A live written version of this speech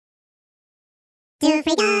2,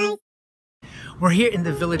 3 guys. We're here in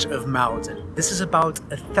the village of Muiden. This is about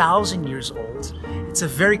 1,000 years old. It's a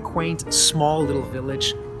very quaint, small little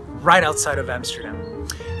village right outside of Amsterdam.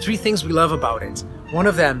 3 things we love about it. One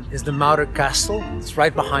of them is the Moat castle. It's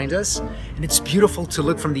right behind us, and it's beautiful to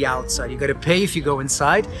look from the outside. You gotta pay if you go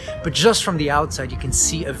inside, but just from the outside you can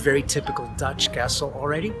see a very typical Dutch castle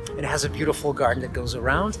already. It has a beautiful garden that goes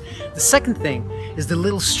around. The second thing is the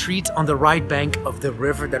little street on the right bank of the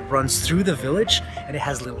river that runs through the village, and it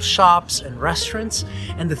has little shops and restaurants.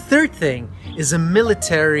 And the third thing is a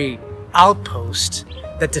military outpost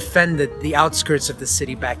that defended the outskirts of the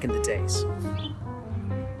city back in the days.